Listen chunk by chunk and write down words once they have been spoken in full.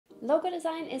Logo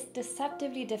design is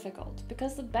deceptively difficult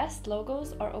because the best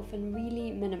logos are often really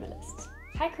minimalist.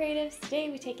 Hi creatives, today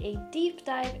we take a deep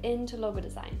dive into logo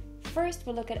design. First,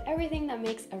 we'll look at everything that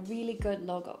makes a really good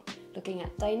logo, looking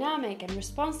at dynamic and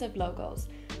responsive logos,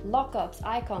 lockups,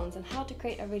 icons, and how to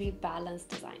create a really balanced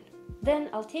design. Then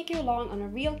I'll take you along on a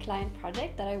real client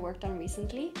project that I worked on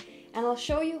recently, and I'll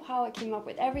show you how I came up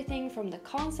with everything from the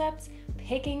concepts,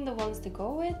 picking the ones to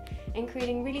go with, and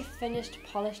creating really finished,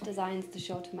 polished designs to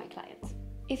show to my clients.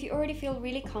 If you already feel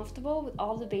really comfortable with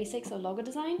all the basics of logo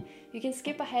design, you can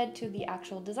skip ahead to the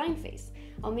actual design phase.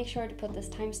 I'll make sure to put this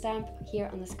timestamp here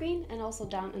on the screen and also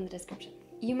down in the description.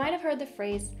 You might have heard the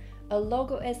phrase, a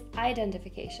logo is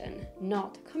identification,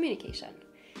 not communication,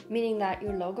 meaning that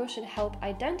your logo should help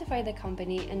identify the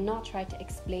company and not try to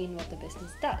explain what the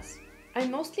business does. I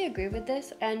mostly agree with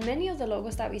this, and many of the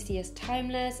logos that we see as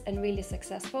timeless and really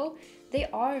successful, they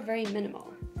are very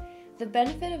minimal. The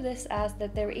benefit of this is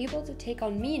that they're able to take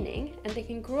on meaning and they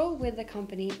can grow with the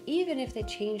company even if they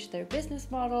change their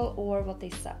business model or what they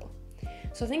sell.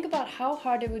 So think about how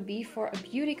hard it would be for a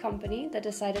beauty company that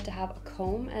decided to have a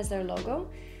comb as their logo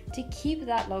to keep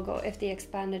that logo if they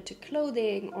expanded to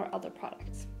clothing or other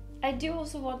products. I do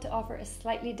also want to offer a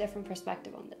slightly different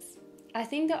perspective on this. I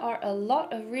think there are a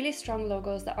lot of really strong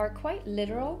logos that are quite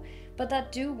literal, but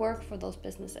that do work for those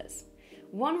businesses.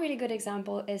 One really good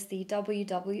example is the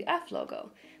WWF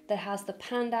logo that has the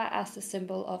panda as the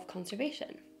symbol of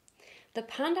conservation. The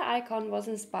panda icon was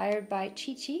inspired by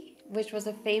Chi-Chi, which was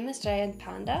a famous giant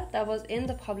panda that was in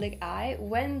the public eye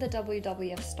when the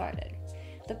WWF started.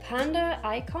 The panda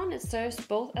icon, it serves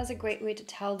both as a great way to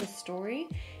tell the story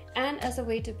and as a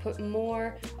way to put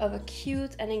more of a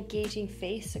cute and engaging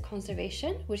face to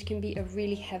conservation, which can be a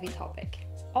really heavy topic.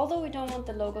 Although we don't want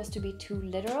the logos to be too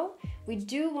literal, we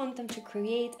do want them to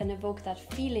create and evoke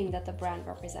that feeling that the brand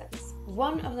represents.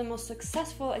 One of the most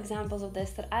successful examples of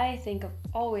this that I think of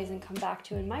always and come back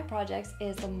to in my projects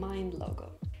is the Mind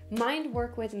logo. Mind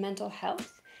work with mental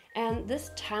health, and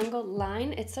this tangled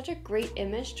line, it's such a great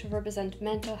image to represent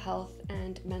mental health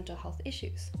and mental health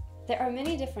issues. There are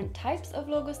many different types of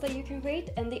logos that you can create,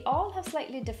 and they all have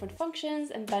slightly different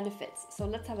functions and benefits, so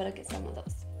let's have a look at some of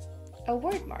those. A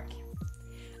word mark.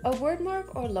 A word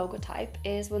mark or logo type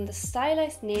is when the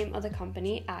stylized name of the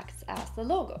company acts as the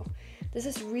logo. This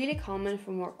is really common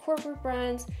for more corporate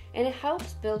brands, and it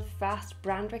helps build fast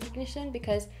brand recognition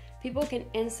because people can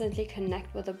instantly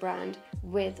connect with a brand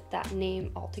with that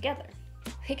name altogether.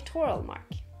 Pictorial mark.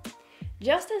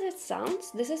 Just as it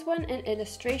sounds, this is when an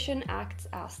illustration acts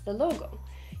as the logo.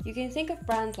 You can think of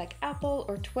brands like Apple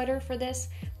or Twitter for this,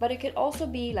 but it could also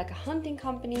be like a hunting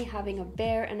company having a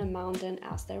bear and a mountain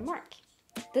as their mark.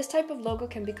 This type of logo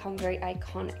can become very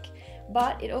iconic,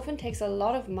 but it often takes a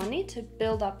lot of money to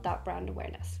build up that brand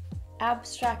awareness.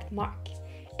 Abstract mark.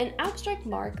 An abstract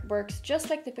mark works just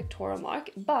like the pictorial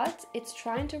mark, but it's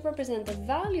trying to represent the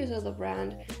values of the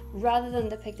brand rather than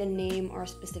depict a name or a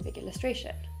specific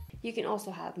illustration. You can also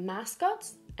have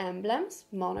mascots, emblems,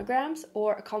 monograms,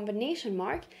 or a combination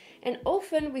mark, and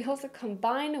often we also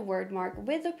combine a word mark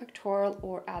with a pictorial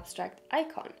or abstract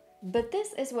icon. But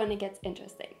this is when it gets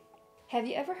interesting. Have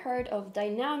you ever heard of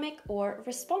dynamic or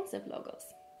responsive logos?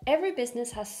 Every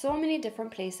business has so many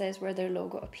different places where their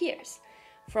logo appears,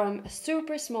 from a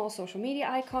super small social media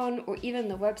icon or even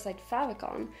the website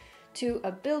favicon to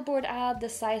a billboard ad the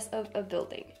size of a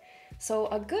building. So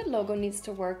a good logo needs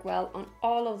to work well on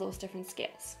all of those different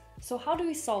scales. So how do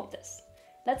we solve this?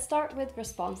 Let's start with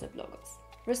responsive logos.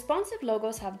 Responsive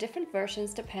logos have different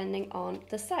versions depending on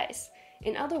the size.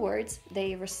 In other words,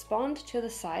 they respond to the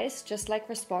size just like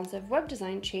responsive web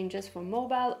design changes for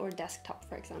mobile or desktop,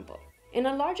 for example. In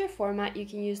a larger format, you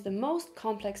can use the most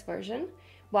complex version,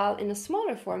 while in a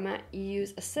smaller format, you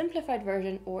use a simplified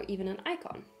version or even an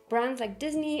icon. Brands like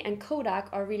Disney and Kodak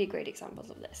are really great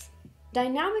examples of this.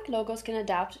 Dynamic logos can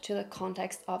adapt to the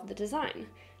context of the design,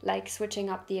 like switching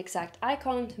up the exact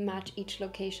icon to match each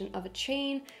location of a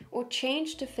chain, or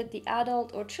change to fit the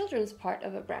adult or children's part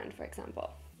of a brand, for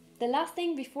example. The last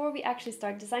thing before we actually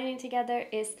start designing together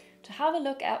is to have a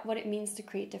look at what it means to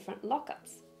create different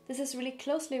lockups. This is really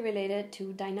closely related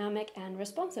to dynamic and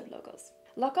responsive logos.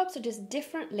 Lockups are just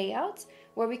different layouts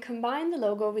where we combine the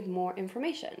logo with more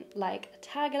information, like a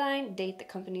tagline, date the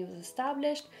company was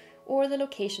established, or the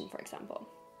location, for example.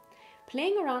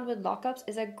 Playing around with lockups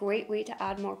is a great way to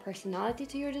add more personality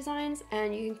to your designs,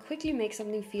 and you can quickly make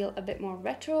something feel a bit more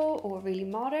retro or really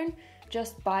modern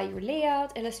just by your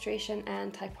layout, illustration,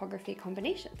 and typography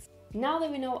combinations. Now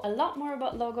that we know a lot more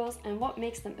about logos and what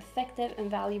makes them effective and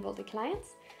valuable to clients,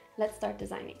 let's start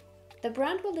designing. The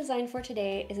brand we'll design for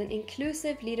today is an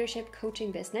inclusive leadership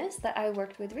coaching business that I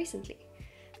worked with recently.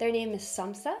 Their name is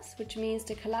Samsas, which means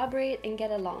to collaborate and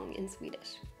get along in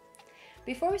Swedish.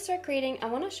 Before we start creating, I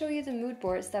want to show you the mood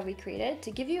boards that we created to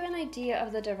give you an idea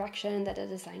of the direction that a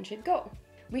design should go.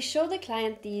 We showed the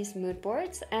client these mood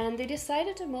boards and they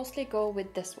decided to mostly go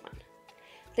with this one.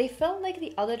 They felt like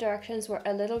the other directions were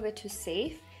a little bit too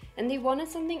safe and they wanted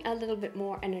something a little bit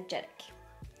more energetic.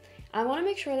 I want to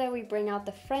make sure that we bring out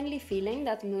the friendly feeling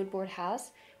that the mood board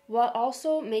has, while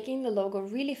also making the logo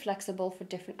really flexible for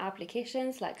different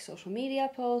applications like social media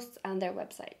posts and their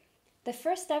website. The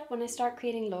first step when I start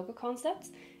creating logo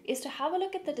concepts is to have a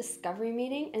look at the discovery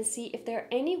meeting and see if there are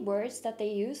any words that they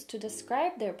use to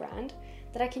describe their brand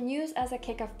that I can use as a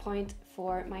kickoff point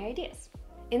for my ideas.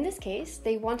 In this case,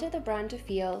 they wanted the brand to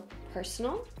feel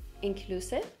personal,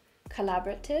 inclusive,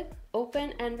 collaborative,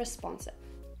 open, and responsive.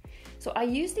 So I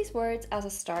use these words as a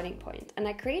starting point and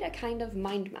I create a kind of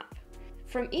mind map.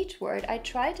 From each word, I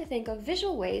try to think of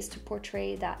visual ways to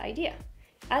portray that idea.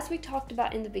 As we talked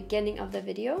about in the beginning of the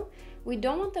video, we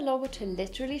don't want the logo to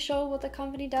literally show what the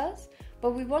company does,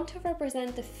 but we want to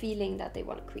represent the feeling that they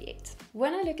want to create.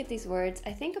 When I look at these words,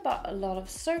 I think about a lot of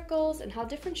circles and how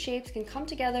different shapes can come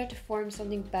together to form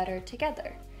something better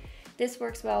together. This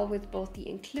works well with both the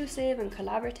inclusive and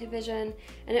collaborative vision,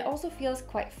 and it also feels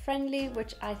quite friendly,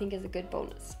 which I think is a good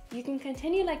bonus. You can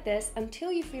continue like this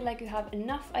until you feel like you have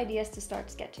enough ideas to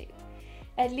start sketching.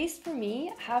 At least for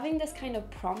me, having this kind of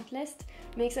prompt list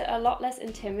makes it a lot less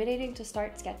intimidating to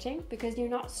start sketching because you're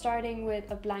not starting with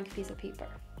a blank piece of paper.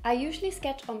 I usually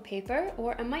sketch on paper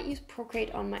or I might use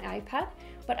Procreate on my iPad,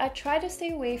 but I try to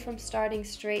stay away from starting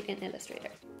straight in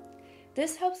Illustrator.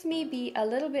 This helps me be a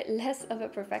little bit less of a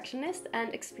perfectionist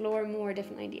and explore more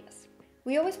different ideas.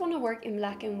 We always want to work in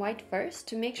black and white first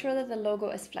to make sure that the logo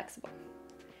is flexible.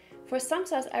 For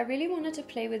Samsas, I really wanted to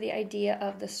play with the idea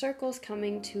of the circles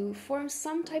coming to form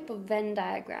some type of Venn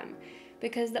diagram,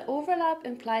 because the overlap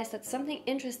implies that something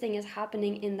interesting is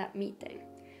happening in that meeting.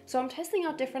 So I'm testing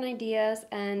out different ideas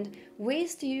and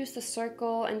ways to use the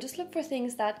circle and just look for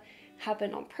things that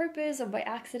happen on purpose or by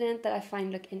accident that I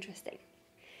find look interesting.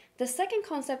 The second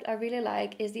concept I really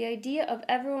like is the idea of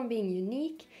everyone being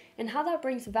unique and how that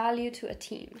brings value to a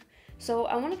team. So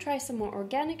I want to try some more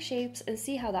organic shapes and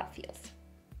see how that feels.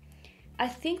 I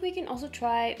think we can also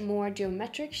try more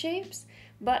geometric shapes,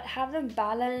 but have them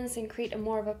balance and create a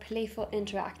more of a playful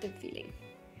interactive feeling.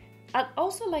 I'd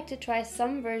also like to try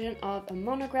some version of a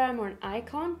monogram or an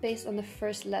icon based on the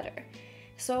first letter.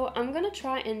 So I'm going to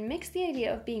try and mix the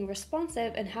idea of being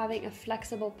responsive and having a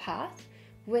flexible path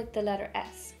with the letter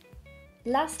S.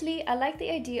 Lastly, I like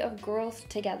the idea of growth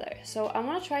together, so I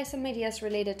want to try some ideas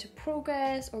related to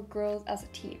progress or growth as a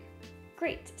team.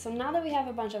 Great, so now that we have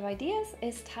a bunch of ideas,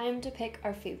 it's time to pick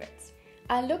our favorites.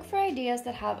 I look for ideas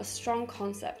that have a strong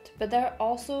concept, but they're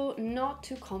also not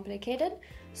too complicated,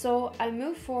 so I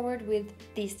move forward with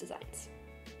these designs.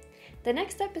 The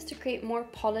next step is to create more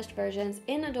polished versions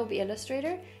in Adobe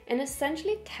Illustrator and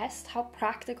essentially test how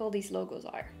practical these logos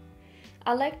are.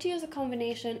 I like to use a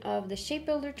combination of the shape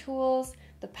builder tools,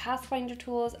 the pathfinder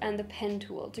tools, and the pen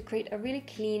tool to create a really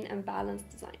clean and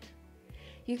balanced design.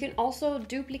 You can also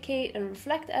duplicate and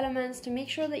reflect elements to make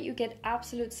sure that you get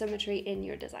absolute symmetry in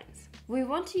your designs. We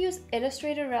want to use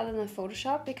Illustrator rather than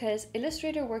Photoshop because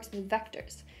Illustrator works with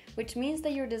vectors, which means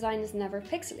that your design is never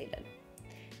pixelated.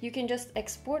 You can just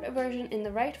export a version in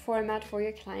the right format for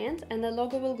your client and the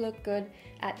logo will look good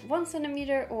at 1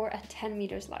 centimeter or at 10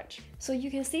 meters large. So you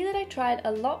can see that I tried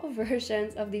a lot of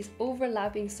versions of these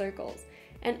overlapping circles.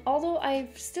 And although I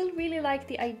still really like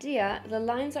the idea, the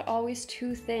lines are always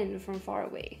too thin from far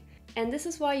away. And this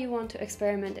is why you want to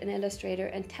experiment in Illustrator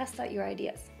and test out your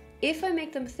ideas. If I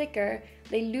make them thicker,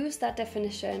 they lose that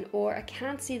definition or I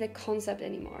can't see the concept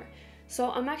anymore.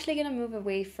 So I'm actually going to move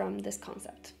away from this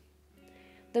concept.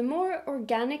 The more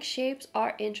organic shapes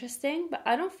are interesting, but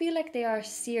I don't feel like they are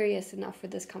serious enough for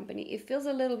this company. It feels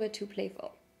a little bit too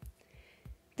playful.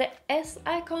 The S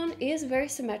icon is very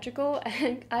symmetrical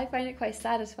and I find it quite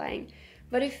satisfying,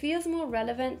 but it feels more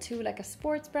relevant to like a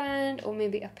sports brand or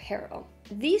maybe apparel.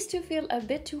 These two feel a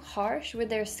bit too harsh with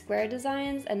their square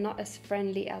designs and not as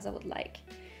friendly as I would like.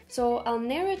 So I'll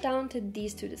narrow it down to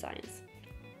these two designs.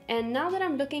 And now that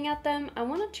I'm looking at them, I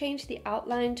want to change the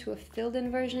outline to a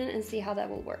filled-in version and see how that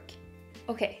will work.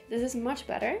 Okay, this is much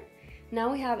better.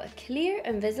 Now we have a clear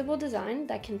and visible design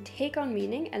that can take on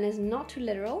meaning and is not too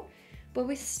literal, but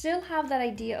we still have that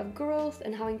idea of growth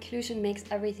and how inclusion makes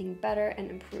everything better and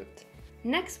improved.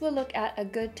 Next, we'll look at a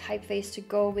good typeface to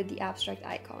go with the abstract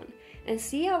icon and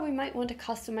see how we might want to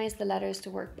customize the letters to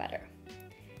work better.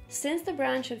 Since the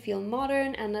brand should feel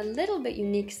modern and a little bit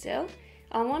unique still,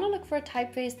 I want to look for a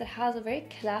typeface that has a very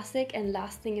classic and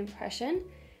lasting impression,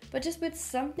 but just with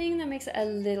something that makes it a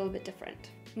little bit different.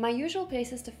 My usual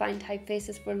places to find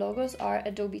typefaces for logos are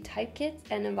Adobe Typekit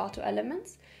and Envato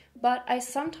Elements, but I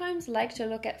sometimes like to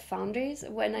look at Foundries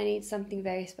when I need something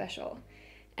very special.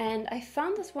 And I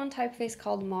found this one typeface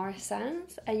called Mars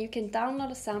Sans, and you can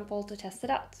download a sample to test it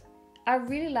out. I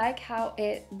really like how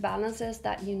it balances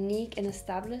that unique and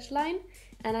established line,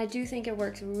 and I do think it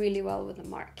works really well with the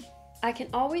mark. I can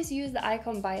always use the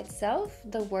icon by itself,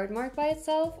 the word mark by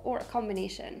itself, or a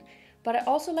combination, but I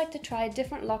also like to try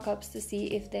different lockups to see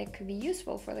if they could be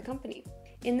useful for the company.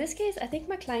 In this case, I think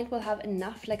my client will have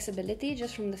enough flexibility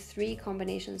just from the 3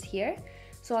 combinations here,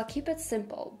 so I'll keep it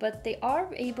simple, but they are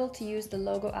able to use the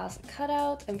logo as a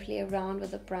cutout and play around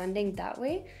with the branding that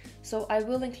way, so I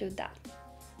will include that.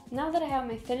 Now that I have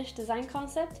my finished design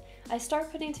concept, I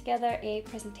start putting together a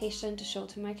presentation to show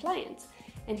to my clients.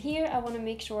 And here I want to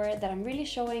make sure that I'm really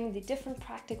showing the different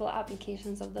practical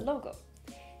applications of the logo.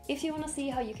 If you want to see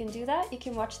how you can do that, you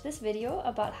can watch this video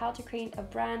about how to create a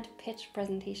brand pitch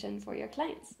presentation for your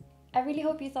clients. I really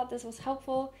hope you thought this was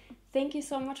helpful. Thank you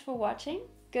so much for watching.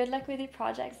 Good luck with your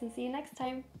projects and see you next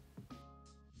time.